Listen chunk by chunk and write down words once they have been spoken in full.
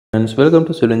Friends, welcome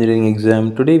to civil engineering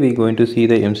exam. Today we are going to see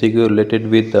the MCQ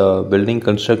related with building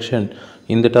construction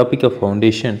in the topic of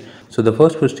foundation. So the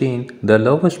first question, the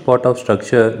lowest part of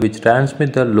structure which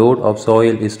transmits the load of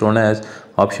soil is known as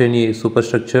option A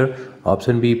superstructure,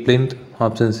 option B plinth,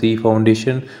 option C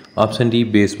foundation, option D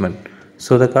basement.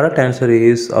 So the correct answer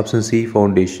is option C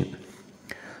foundation.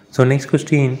 So next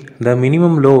question, the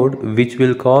minimum load which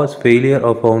will cause failure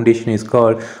of foundation is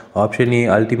called option A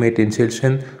ultimate tensile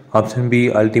strength, option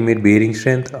B ultimate bearing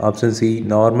strength, option C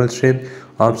normal strength,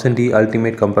 option D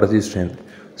ultimate compressive strength.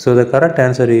 So the correct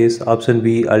answer is option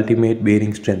B ultimate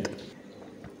bearing strength.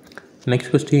 Next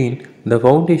question, the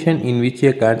foundation in which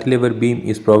a cantilever beam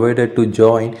is provided to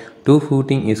join two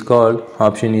footing is called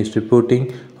option A strip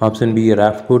footing, option B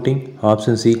raft footing,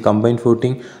 option C combined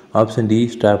footing, option D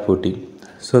strap footing.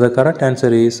 So the correct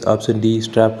answer is option D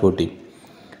strap footing.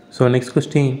 So next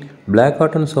question, black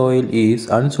cotton soil is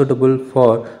unsuitable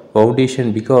for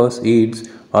foundation because its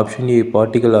option A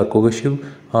particle are cohesive,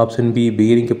 option B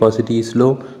bearing capacity is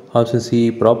low, option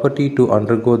C property to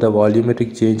undergo the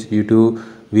volumetric change due to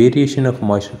variation of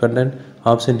moisture content,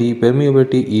 option D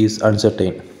permeability is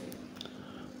uncertain.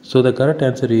 So the correct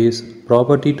answer is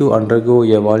property to undergo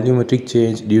a volumetric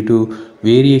change due to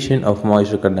variation of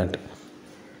moisture content.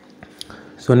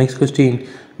 So next question,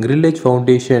 grill edge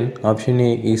foundation option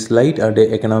A is light and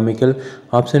economical,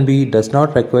 option B does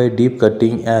not require deep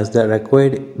cutting as the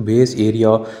required base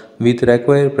area with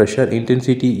required pressure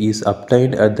intensity is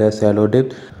obtained at the shallow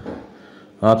depth,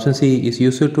 option C is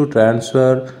used to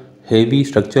transfer heavy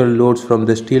structural loads from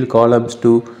the steel columns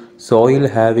to soil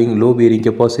having low bearing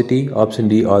capacity, option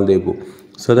D all the above.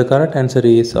 So the correct answer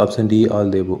is option D all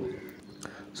the above.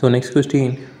 So next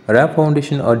question, wrap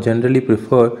foundation are generally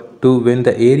preferred to when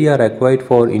the area required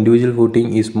for individual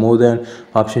footing is more than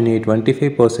option A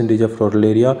 25% of total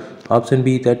area, option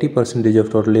B 30%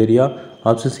 of total area,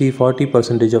 option C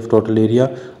 40% of total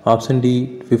area, option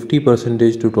D 50%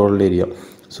 to total area.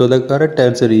 So the correct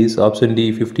answer is option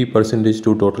D 50%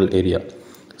 to total area.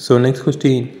 So next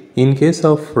question, in case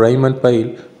of Raymond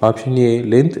pile, option A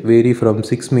length vary from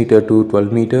 6 meter to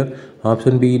 12 meter,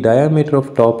 option B diameter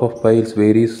of top of piles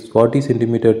varies 40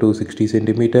 centimeter to 60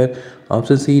 centimeter,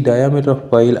 option C diameter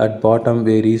of pile at bottom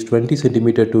varies 20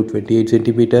 centimeter to 28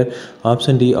 centimeter,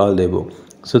 option D all the above.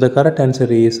 So the correct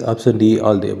answer is option D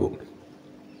all the above.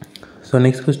 So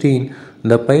next question,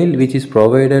 the pile which is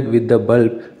provided with the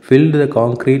bulb filled the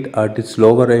concrete at its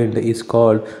lower end is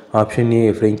called option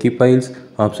A Franke piles,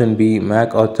 option B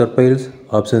MacArthur piles,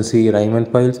 option C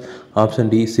Raymond piles, option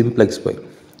D simplex pile.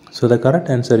 So the correct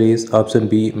answer is option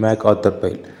B MacArthur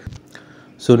pile.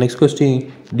 So next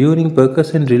question, during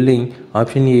percussion drilling,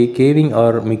 option A caving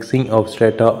or mixing of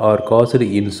strata are caused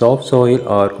in soft soil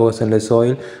or coarsenless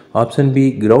soil, option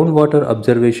B groundwater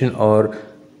observation or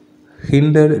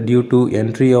hindered due to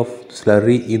entry of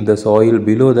slurry in the soil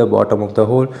below the bottom of the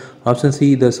hole, option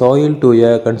C the soil to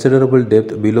a considerable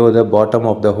depth below the bottom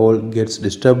of the hole gets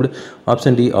disturbed,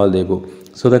 option D all the above.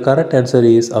 So the correct answer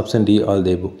is option D all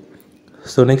the above.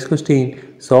 So next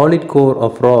question, solid core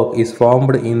of rock is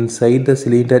formed inside the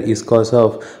cylinder is cause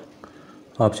of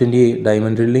option A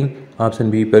diamond drilling,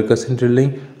 option B percussion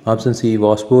drilling, option C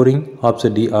was boring,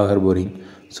 option D auger boring.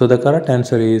 So the correct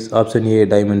answer is option A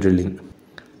diamond drilling.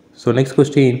 So next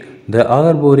question, the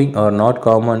auger boring are not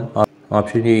common,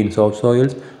 option A in soft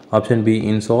soils, option B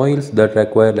in soils that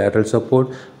require lateral support,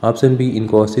 option B in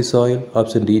coarse soil,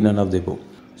 option D none of the above.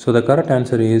 So the correct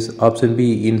answer is option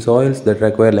B in soils that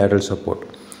require lateral support.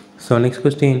 So next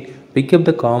question, pick up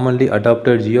the commonly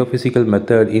adopted geophysical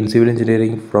method in civil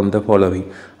engineering from the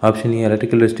following. Option A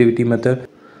electrical resistivity method,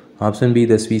 option B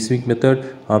the seismic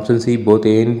method, option C both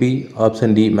A and B,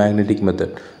 option D magnetic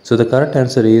method. So the correct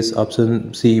answer is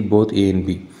option C both A and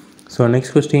B. So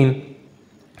next question,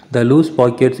 the loose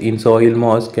pockets in soil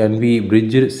mass can be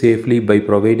bridged safely by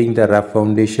providing the rough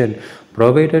foundation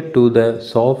provided to the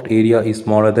soft area is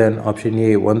smaller than option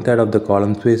A 1/3 of the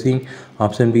column spacing,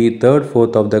 option B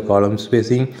 1/3 of the column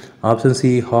spacing, option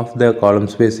C half the column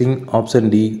spacing, option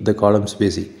D the column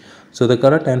spacing. So the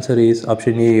correct answer is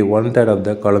option A 1/3 of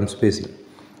the column spacing.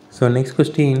 So next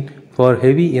question, for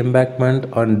heavy embankment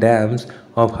on dams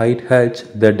of height h,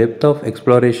 the depth of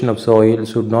exploration of soil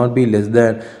should not be less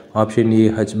than option A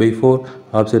h by 4,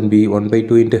 option B 1 by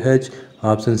 2 into h,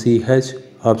 option C h,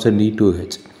 option D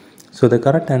 2h. So the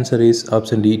correct answer is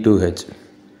option D 2h.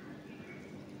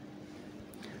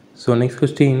 So next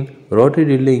question, rotary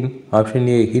drilling, option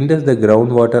A hinders the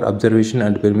groundwater observation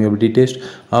and permeability test,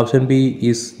 option B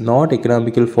is not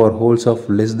economical for holes of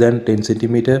less than 10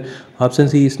 cm, option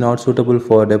C is not suitable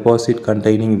for deposit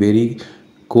containing very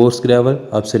coarse gravel,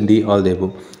 option D all the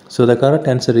above. So the correct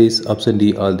answer is option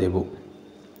D, all the above.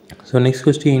 So next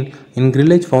question, in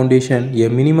grillage foundation, a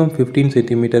minimum 15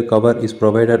 cm cover is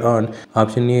provided on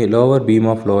option A, lower beam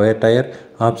of lower tier,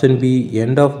 option B,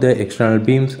 end of the external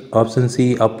beams, option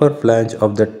C, upper flange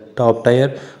of the top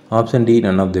tier, option D,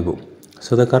 none of the above.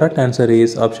 So the correct answer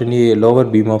is option A, lower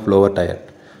beam of lower tier.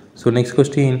 So next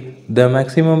question, the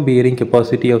maximum bearing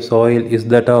capacity of soil is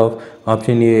that of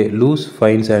option A, loose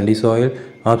fine sandy soil,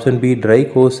 option B, dry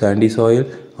coarse sandy soil,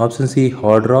 option C,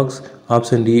 hard rocks,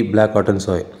 option D, black cotton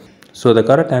soil. So the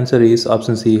correct answer is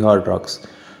option C, hard rocks.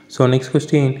 So next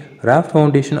question, raft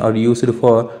foundation are used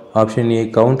for option A,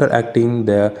 counteracting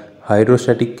the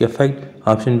hydrostatic effect,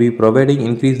 option B, providing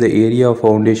increase the area of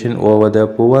foundation over the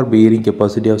poor bearing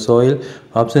capacity of soil,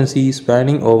 option C,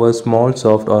 spanning over small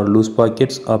soft or loose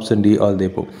pockets, option D, all the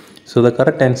above. So the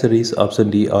correct answer is option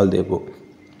D, all the above.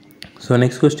 So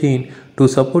next question, to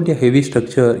support a heavy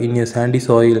structure in a sandy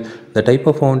soil, the type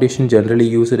of foundation generally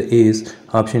used is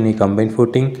option A, combined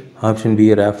footing, option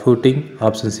B, raft footing,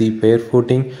 option C, pair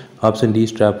footing, option D,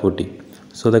 strap footing.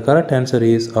 So the correct answer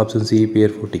is option C, pair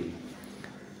footing.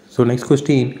 So next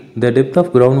question, the depth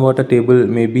of groundwater table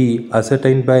may be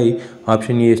ascertained by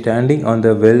option A, standing on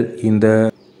the well in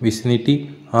the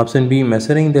vicinity, option B,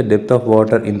 measuring the depth of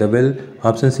water in the well,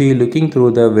 option C, looking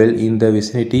through the well in the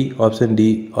vicinity, option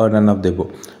D, or none of the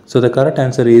above. So the correct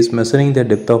answer is measuring the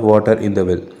depth of water in the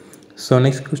well. So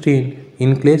next question,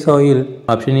 in clay soil,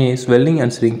 option A, swelling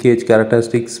and shrinkage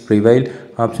characteristics prevail,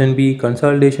 option B,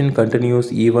 consolidation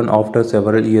continues even after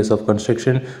several years of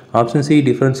construction, option C,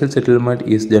 differential settlement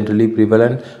is generally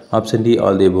prevalent, option D,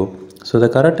 all the above. So the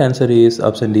correct answer is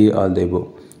option D, all the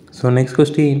above. So next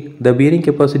question, the bearing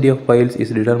capacity of piles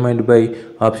is determined by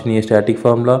option A, static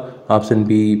formula, option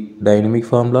B, dynamic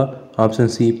formula, option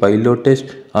C, pile load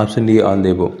test, option D, all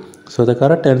the above. So the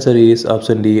correct answer is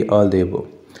option D, all the above.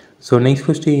 So next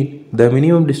question, the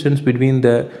minimum distance between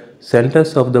the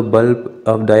centers of the bulb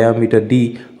of diameter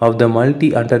D of the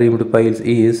multi under-reamed piles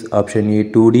is option A,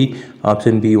 2D,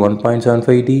 option B,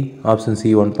 1.75D, option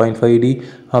C, 1.5D,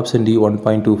 option D,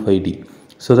 1.25D.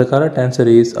 So the correct answer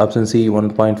is option C,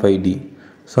 1.5D.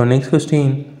 So next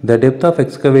question, the depth of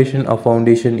excavation of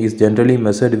foundation is generally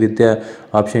measured with the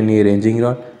option A, ranging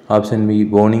rod, option B,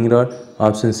 boning rod,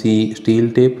 option C,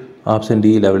 steel tape, option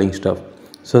D, leveling stuff.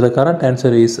 So the correct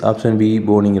answer is option B,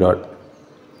 boning rod.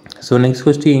 So next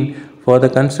question, for the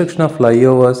construction of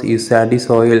flyovers is sandy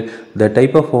soil, the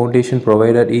type of foundation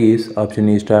provided is option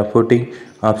A, strap footing,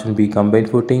 option B, combined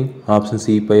footing, option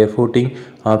C, pair footing,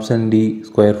 option D,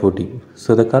 square footing.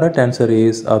 So the correct answer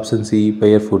is option C,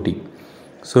 pair footing.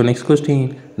 So next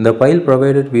question, the pile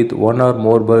provided with one or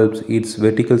more bulbs, its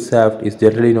vertical shaft is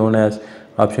generally known as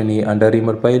option A,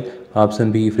 under-reamer pile,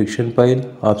 option B, friction pile,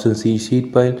 option C,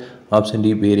 sheet pile, option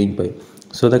D, bearing pile.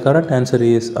 So the correct answer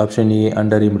is option A,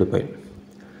 under-reamed pile.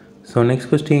 So next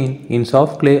question, in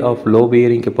soft clay of low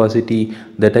bearing capacity,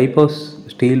 the type of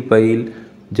steel pile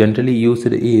generally used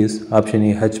is option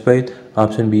A, H pile,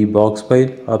 option B, box pile,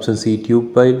 option C,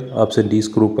 tube pile, option D,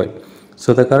 screw pile.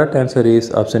 So the correct answer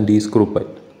is option D, screw pile.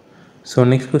 So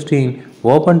next question,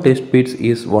 open test pits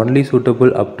is only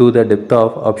suitable up to the depth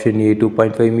of option A,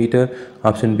 2.5 meter,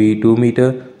 option B, 2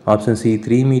 meter, option C,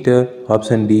 3 meter,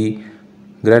 option D,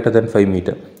 greater than 5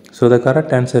 meter. So the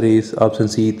correct answer is option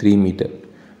C, 3 meter.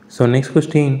 So next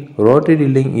question, rotary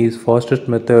drilling is fastest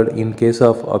method in case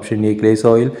of option A, clay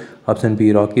soil, option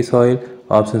B, rocky soil,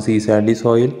 option C, sandy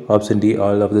soil, option D,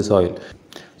 all of the soil.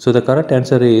 So the correct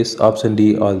answer is option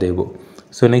D, all the above.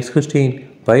 So next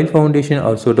question, pile foundation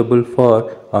are suitable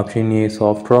for option A,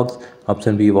 soft rocks,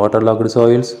 option B, waterlogged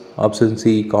soils, option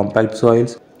C, compact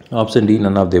soils, option D,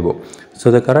 none of the above. So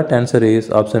the correct answer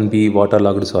is option B,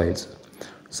 waterlogged soils.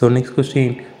 So next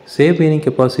question, safe bearing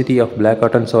capacity of black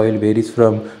cotton soil varies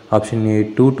from option A,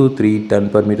 2 to 3 ton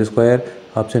per meter square,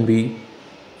 option B,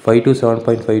 5 to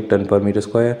 7.5 ton per meter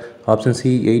square, option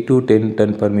C, 8 to 10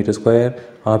 ton per meter square,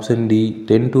 option D,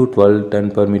 10 to 12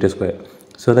 ton per meter square.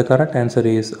 So the correct answer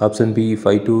is option B,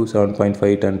 5 to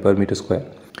 7.5 ton per meter square.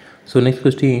 So next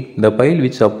question, the pile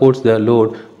which supports the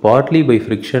load partly by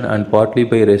friction and partly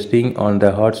by resting on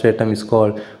the hard stratum is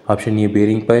called option A,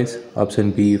 bearing piles,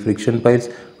 option B, friction piles,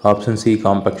 option C,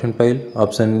 compaction pile,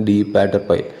 option D, batter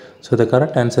pile. So the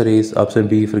correct answer is option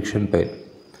B, friction pile.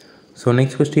 So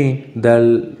next question,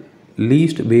 the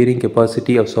least bearing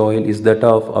capacity of soil is that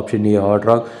of option A, hard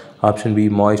rock, option B,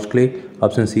 moist clay,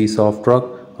 option C, soft rock,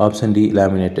 option D,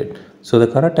 laminated. So the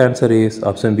correct answer is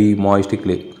option B, moist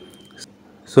clay.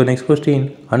 So next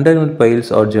question, under-reamed piles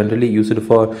are generally used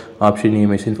for option A,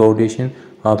 machine foundation,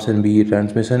 option B,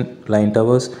 transmission line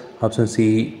towers, option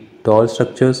C, tall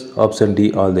structures, option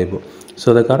D, all the above.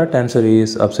 So the correct answer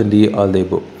is option D, all the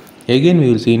above. Again,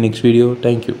 we will see in next video.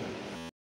 Thank you.